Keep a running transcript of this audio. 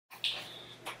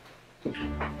Good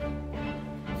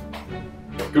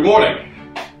morning.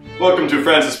 Welcome to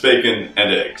Francis Bacon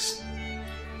and Eggs.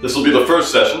 This will be the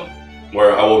first session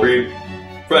where I will read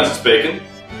Francis Bacon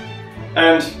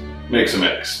and make some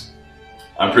eggs.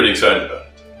 I'm pretty excited about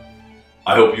it.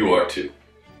 I hope you are too.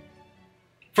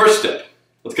 First step,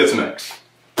 let's get some eggs.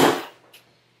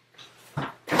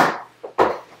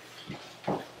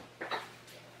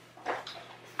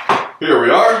 Here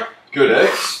we are, good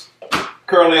eggs.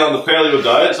 Currently on the paleo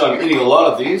diet, so I'm eating a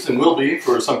lot of these and will be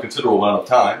for some considerable amount of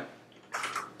time.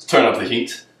 Let's turn up the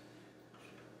heat.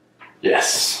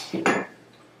 Yes. Now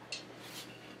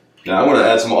I'm going to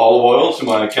add some olive oil to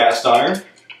my cast iron.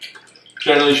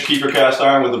 Generally you should keep your cast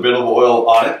iron with a bit of oil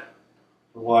on it.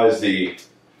 Otherwise the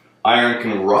iron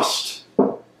can rust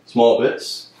small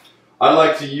bits. I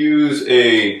like to use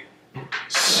a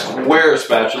square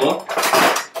spatula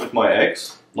with my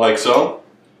eggs, like so.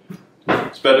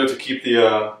 It's better to keep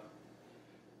the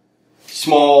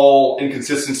small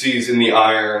inconsistencies in the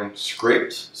iron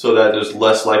scraped so that there's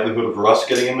less likelihood of rust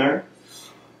getting in there.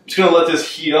 I'm just going to let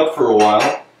this heat up for a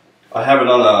while. I have it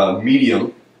on a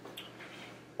medium.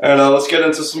 And let's get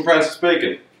into some Francis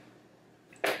Bacon.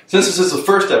 Since this is the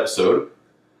first episode,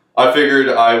 I figured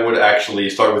I would actually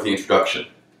start with the introduction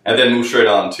and then move straight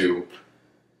on to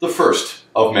the first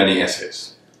of many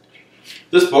essays.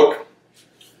 This book,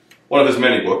 one of his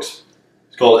many books,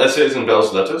 it's called Essays and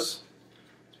Belles Lettres.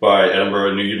 It's by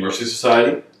Edinburgh New University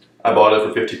Society. I bought it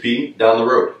for 50p down the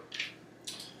road.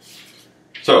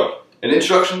 So, an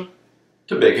introduction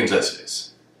to Bacon's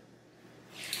essays.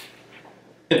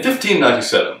 In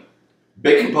 1597,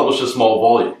 Bacon published a small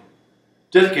volume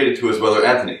dedicated to his brother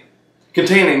Anthony,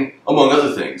 containing, among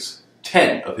other things,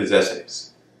 10 of his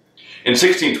essays. In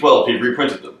 1612, he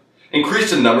reprinted them,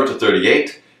 increased in number to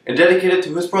 38, and dedicated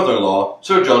to his brother-in-law,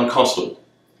 Sir John Constable,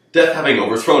 death having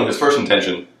overthrown his first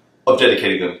intention of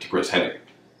dedicating them to Prince Henry.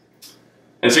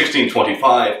 In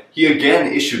 1625, he again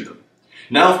issued them,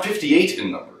 now 58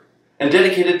 in number, and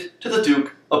dedicated to the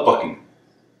Duke of Buckingham.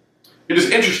 It is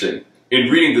interesting,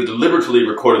 in reading the deliberately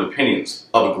recorded opinions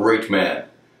of a great man,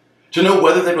 to know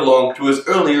whether they belong to his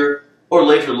earlier or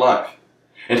later life,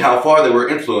 and how far they were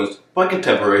influenced by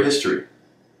contemporary history.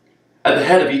 At the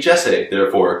head of each essay,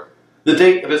 therefore, the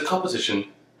date of its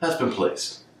composition has been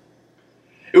placed.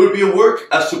 It would be a work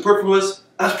as superfluous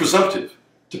as presumptive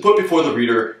to put before the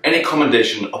reader any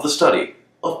commendation of the study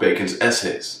of Bacon's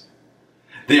essays.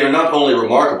 They are not only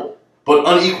remarkable, but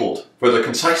unequaled for their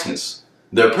conciseness,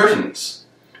 their pertinence,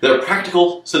 their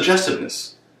practical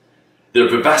suggestiveness, their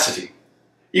vivacity,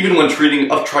 even when treating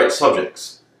of trite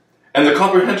subjects, and their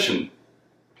compression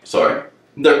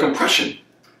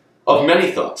of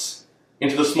many thoughts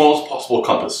into the smallest possible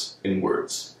compass in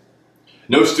words.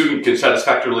 No student can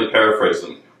satisfactorily paraphrase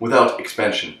them without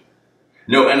expansion.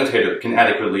 No annotator can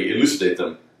adequately elucidate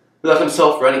them without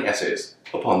himself writing essays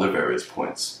upon their various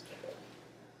points.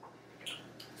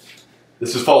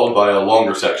 This is followed by a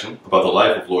longer section about the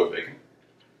life of Lord Bacon,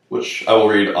 which I will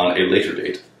read on a later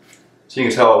date, seeing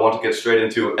as how I want to get straight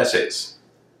into essays,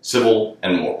 civil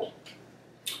and moral.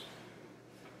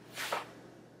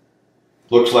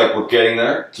 Looks like we're getting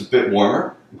there. It's a bit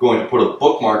warmer. I'm going to put a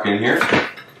bookmark in here.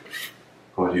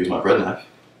 I'm going to use my bread knife.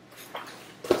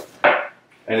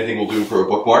 Anything will do for a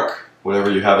bookmark, whatever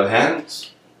you have at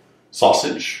hand.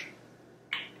 Sausage,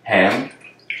 ham.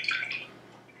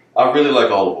 I really like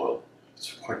olive oil.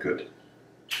 It's quite good.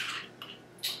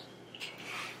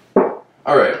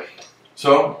 Alright,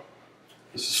 so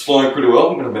this is flowing pretty well.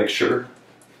 I'm going to make sure.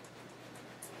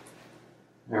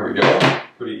 There we go.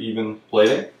 Pretty even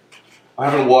plating. I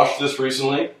haven't washed this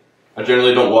recently. I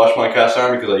generally don't wash my cast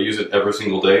iron because I use it every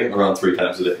single day, around 3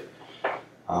 times a day.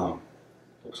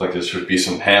 Looks like this should be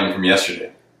some ham from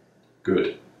yesterday.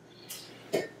 Good.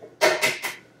 Let's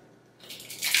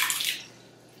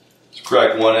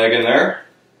crack one egg in there.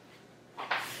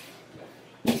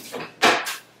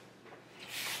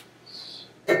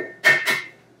 I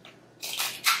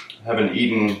haven't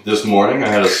eaten this morning. I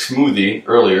had a smoothie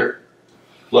earlier.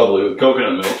 Lovely with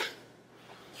coconut milk.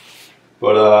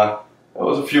 But that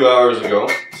was a few hours ago,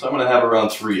 so I'm going to have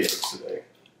around 3 eggs today.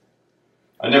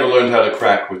 I never learned how to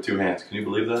crack with 2 hands. Can you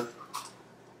believe that?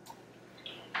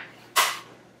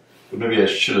 But maybe I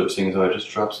should have, seeing as I just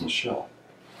dropped some shell.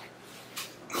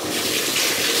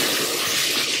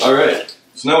 Alright,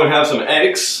 so now we have some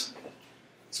eggs.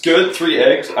 It's good, 3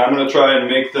 eggs. I'm going to try and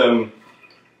make them,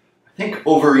 I think,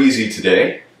 over easy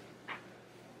today.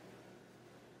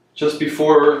 Just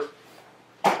before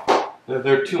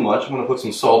they're too much, I'm going to put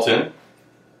some salt in.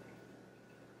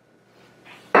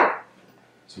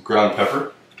 Some ground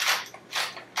pepper.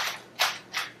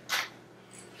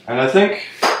 And I think,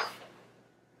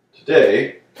 to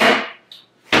Today, I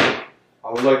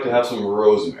would like to have some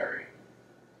rosemary.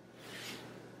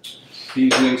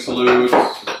 Seasoning salute,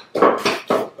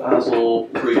 basil,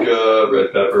 paprika,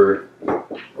 red pepper,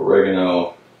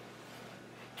 oregano.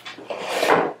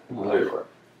 Oh, there you are.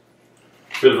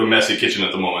 Bit of a messy kitchen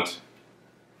at the moment.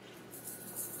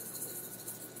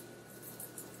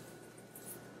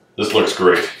 This looks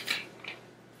great.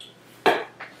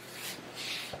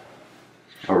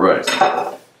 Alright.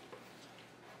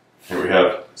 Here we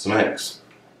have some eggs.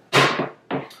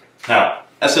 Now,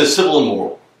 essay Civil and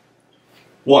Moral.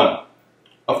 1.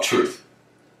 Of Truth.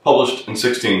 Published in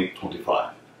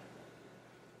 1625.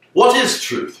 What is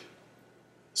truth?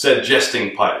 Said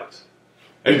jesting Pilate,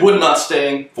 and would not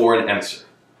stay for an answer.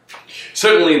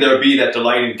 Certainly there be that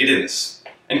delight in giddiness,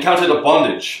 and count it a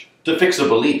bondage to fix a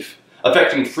belief,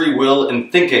 affecting free will in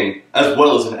thinking as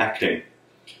well as in acting.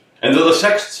 And though the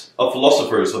sects of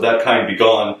philosophers of that kind be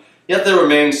gone, yet there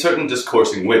remain certain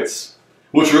discoursing wits,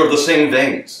 which are of the same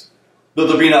veins, though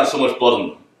there be not so much blood in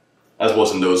them, as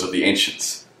was in those of the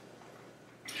ancients.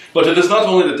 But it is not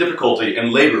only the difficulty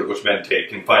and labour which men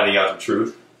take in finding out of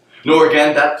truth, nor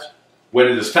again that, when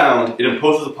it is found, it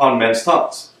imposes upon men's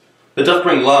thoughts, that doth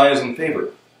bring lies in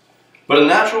favour, but a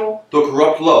natural, though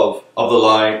corrupt love of the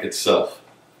lie itself.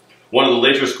 One of the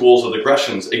later schools of the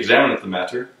Grecians examineth the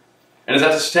matter, and is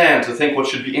at a stand to think what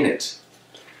should be in it,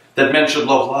 that men should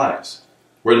love lies,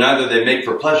 where neither they make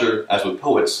for pleasure, as with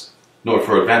poets, nor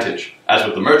for advantage, as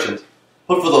with the merchant,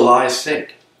 but for the lie's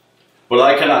sake. But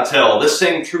I cannot tell, this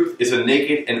same truth is a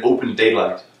naked and open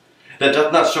daylight, that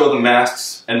doth not show the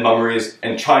masks and mummeries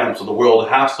and triumphs of the world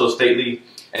half so stately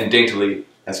and daintily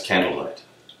as candlelight.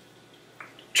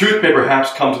 Truth may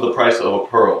perhaps come to the price of a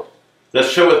pearl, that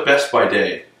showeth best by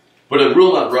day, but it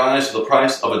will not rise to the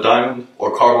price of a diamond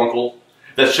or carbuncle,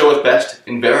 that showeth best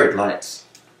in varied lights.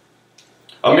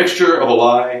 A mixture of a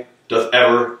lie doth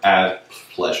ever add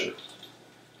pleasure.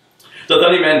 Doth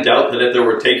any man doubt that if there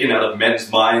were taken out of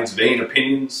men's minds vain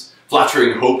opinions,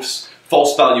 flattering hopes,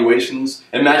 false valuations,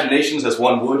 imaginations as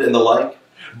one would, and the like,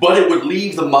 but it would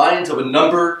leave the minds of a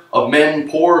number of men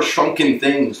poor shrunken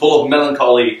things, full of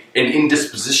melancholy and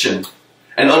indisposition,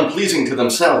 and unpleasing to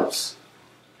themselves.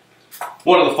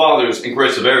 One of the fathers, in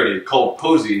great severity, called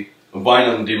poesy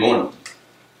vinum daemonum.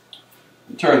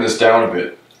 Turn this down a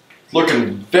bit.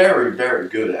 Looking very, very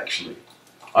good, actually.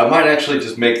 I might actually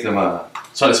just make them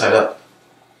sunny side up.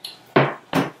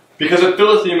 Because it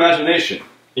filleth the imagination,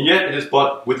 and yet it is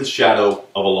but with the shadow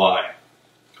of a lie.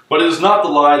 But it is not the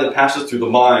lie that passeth through the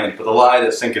mind, but the lie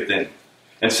that sinketh in,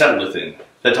 and settleth in,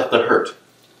 that doth the hurt,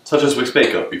 such as we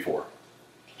spake of before.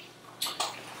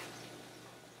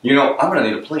 You know, I'm going to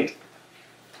need a plate.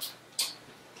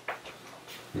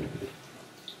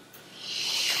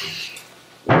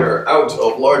 We're out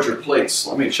of larger plates.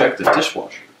 Let me check the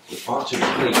dishwasher. It ought to be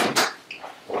clean.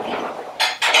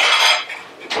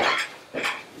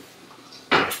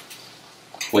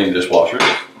 Clean dishwashers,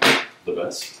 the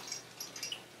best.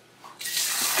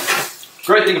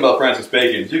 Great thing about Francis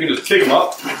Bacon is you can just pick him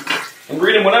up and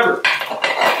read him whenever.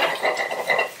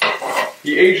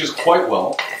 He ages quite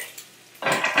well,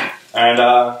 and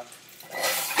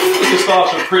his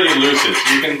thoughts are pretty lucid,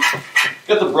 so you can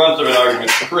get the brunt of an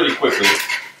argument pretty quickly.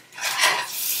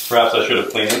 Perhaps I should have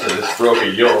cleaned it, I just broke a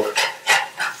yolk.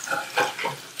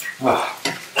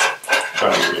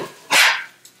 Trying to read.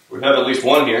 We have at least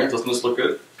one here. Doesn't this look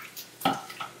good?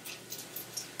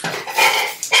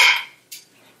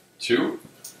 2.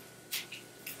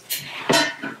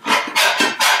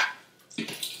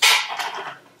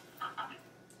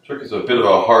 Jerk is a bit of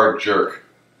a hard jerk.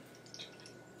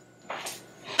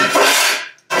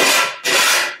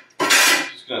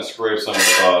 Just gonna scrape some of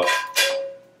this off.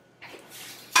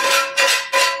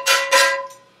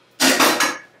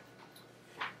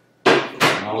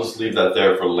 I'll just leave that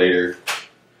there for later.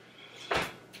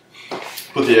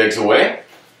 Put the eggs away.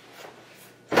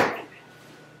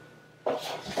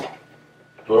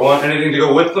 Do I want anything to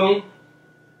go with them?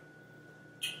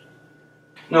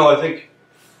 No, I think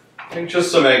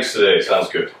just some eggs today sounds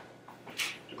good.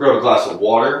 Grab a glass of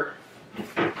water.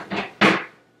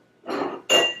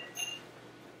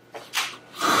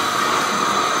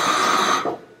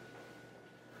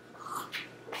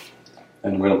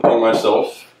 And I'm going to pour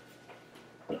myself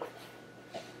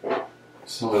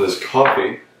some of this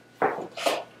coffee,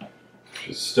 which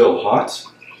is still hot.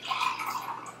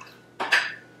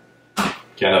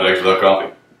 Can't have eggs without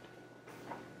coffee.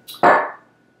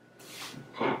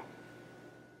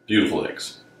 Beautiful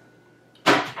eggs.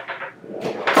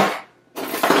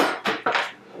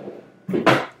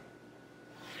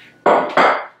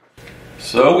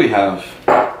 So we have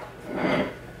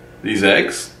these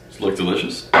eggs. Just Look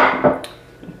delicious.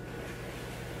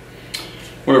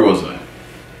 Where was I?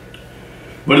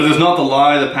 But it is not the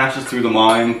lie that passeth through the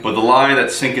mind, but the lie that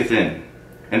sinketh in,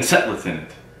 and settleth in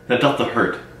it, that doth the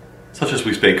hurt, such as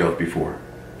we spake of before.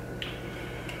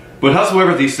 But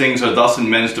howsoever these things are thus in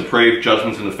men's depraved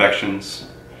judgments and affections,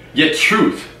 yet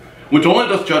truth, which only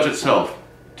doth judge itself,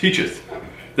 teacheth,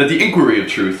 that the inquiry of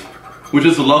truth, which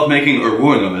is the love-making or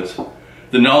wooing of it,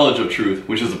 the knowledge of truth,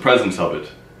 which is the presence of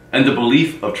it, and the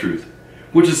belief of truth,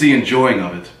 which is the enjoying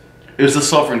of it, is the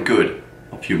sovereign good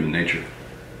of human nature.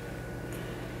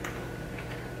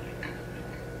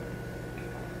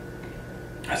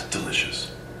 That's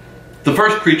delicious. The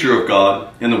first creature of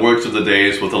God, in the works of the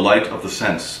days, was the light of the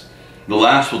sense. The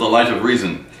last was the light of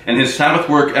reason, and his Sabbath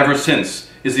work ever since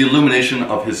is the illumination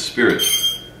of his spirit.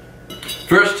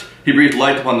 First, he breathed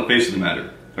light upon the face of the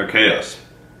matter, or chaos.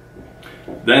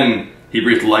 Then he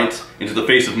breathed light into the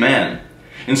face of man,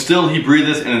 and still he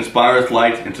breatheth and inspireth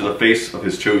light into the face of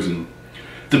his chosen.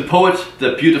 The poet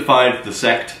that beautified the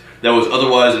sect that was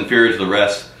otherwise inferior to the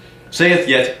rest, saith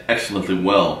yet excellently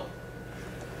well,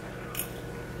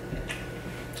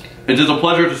 "It is a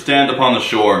pleasure to stand upon the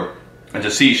shore, and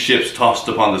to see ships tossed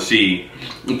upon the sea,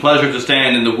 a pleasure to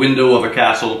stand in the window of a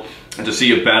castle, and to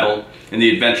see a battle, and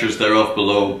the adventures thereof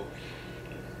below.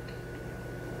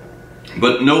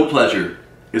 But no pleasure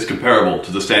is comparable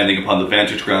to the standing upon the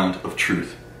vantage ground of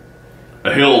truth.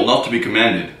 A hill not to be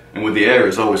commanded, and where the air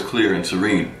is always clear and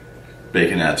serene,"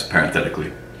 Bacon adds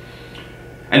parenthetically,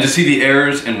 "and to see the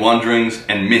errors and wanderings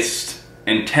and mist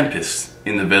and tempests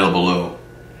in the vale below.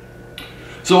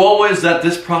 So always that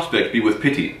this prospect be with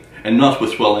pity, and not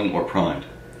with swelling or pride.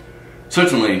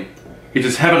 Certainly, it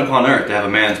is heaven upon earth to have a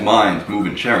man's mind move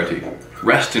in charity,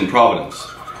 rest in providence,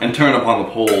 and turn upon the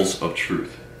poles of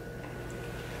truth."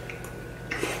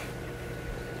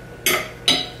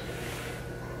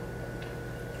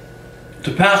 To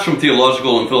pass from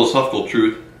theological and philosophical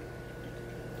truth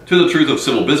to the truth of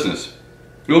civil business,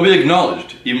 it will be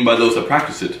acknowledged, even by those that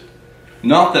practice it,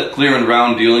 not that clear and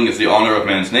round dealing is the honour of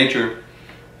man's nature,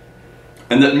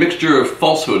 and that mixture of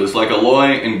falsehood is like alloy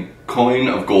and coin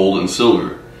of gold and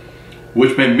silver,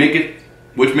 which may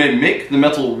make the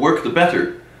metal work the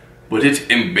better, but it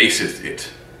embaseth it.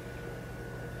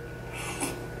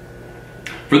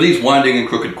 For these winding and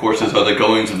crooked courses are the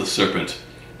goings of the serpent,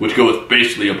 which goeth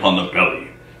basely upon the belly,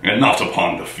 and not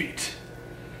upon the feet.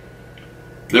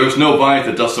 There is no vice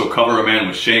that doth so cover a man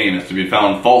with shame as to be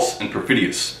found false and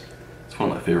perfidious. It's one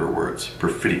of my favorite words,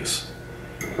 perfidious.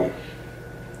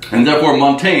 And therefore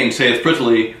Montaigne saith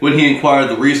prettily, when he inquired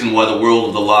the reason why the world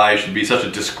of the lie should be such a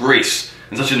disgrace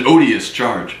and such an odious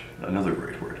charge, another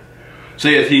great word,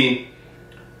 saith he,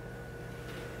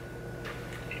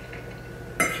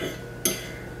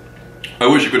 "I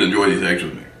wish you could enjoy these eggs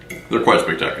with me. They're quite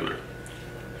spectacular.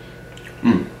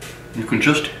 You can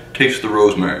just taste the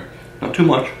rosemary, not too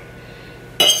much.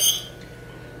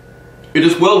 It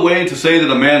is well weighed to say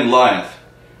that a man lieth,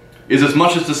 is as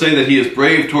much as to say that he is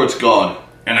brave towards God,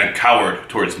 and a coward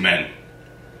towards men.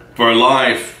 For a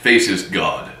lie faces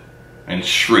God, and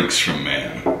shrinks from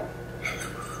man."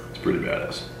 It's pretty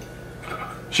badass.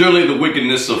 Surely the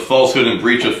wickedness of falsehood and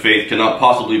breach of faith cannot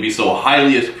possibly be so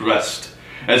highly expressed,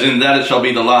 as in that it shall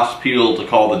be the last peal to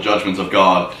call the judgments of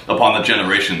God upon the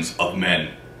generations of men.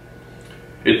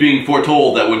 It being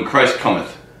foretold that when Christ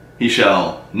cometh, he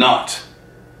shall not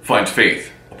find faith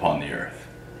upon the earth.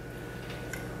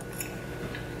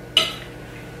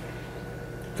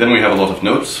 Then we have a lot of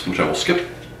notes, which I will skip.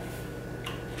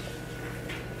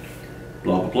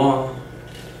 Blah, blah, blah.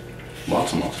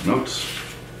 Lots and lots of notes.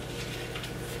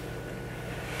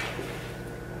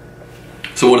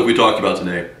 So what have we talked about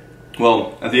today?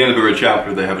 Well, at the end of every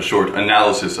chapter, they have a short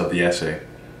analysis of the essay.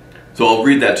 So I'll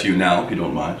read that to you now, if you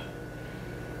don't mind.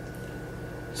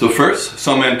 So first,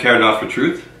 some men care not for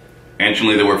truth.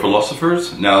 Anciently they were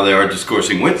philosophers, now they are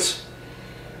discoursing wits.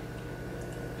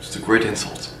 It's a great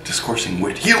insult. Discoursing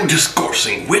wit. You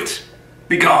discoursing wit!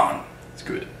 Begone! It's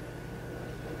good.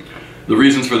 The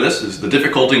reasons for this is the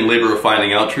difficulty and labour of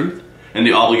finding out truth, and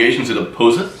the obligations it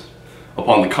imposeth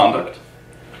upon the conduct,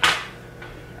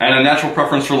 and a natural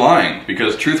preference for lying,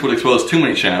 because truth would expose too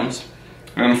many shams,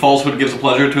 and falsehood gives a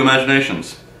pleasure to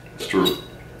imaginations. It's true.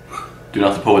 Do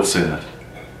not the poets say that?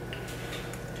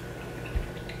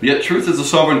 Yet truth is the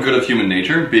sovereign good of human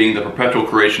nature, being the perpetual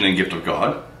creation and gift of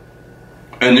God,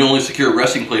 and the only secure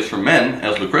resting place for men,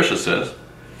 as Lucretius says.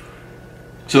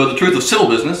 So the truth of civil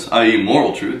business, i.e.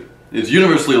 moral truth, is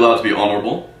universally allowed to be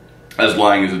honourable, as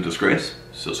lying is a disgrace,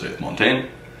 so saith Montaigne,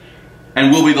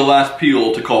 and will be the last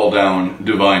peal to call down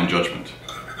divine judgment.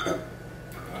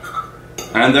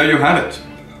 And there you have it.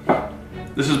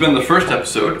 This has been the first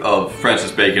episode of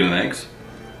Francis Bacon and Eggs.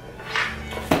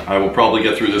 I will probably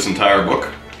get through this entire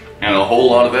book and a whole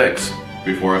lot of eggs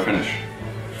before I finish.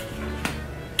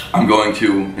 I'm going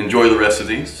to enjoy the rest of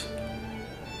these.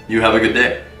 You have a good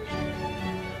day.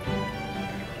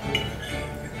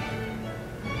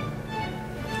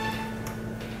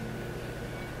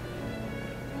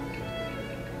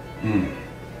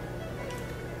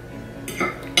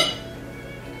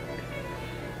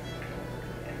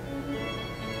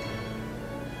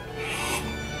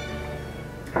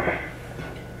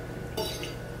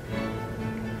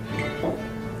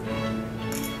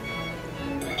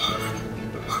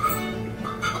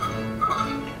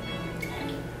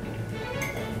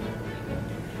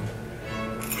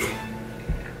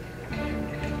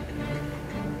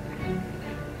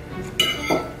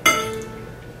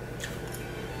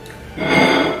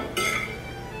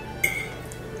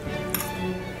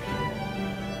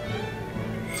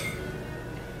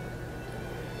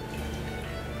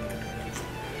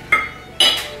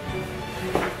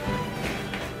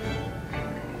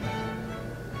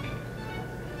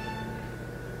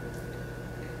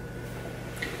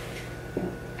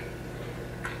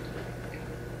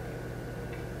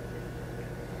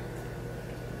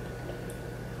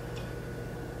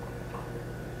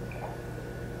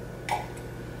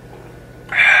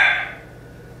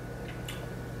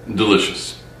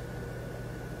 Delicious.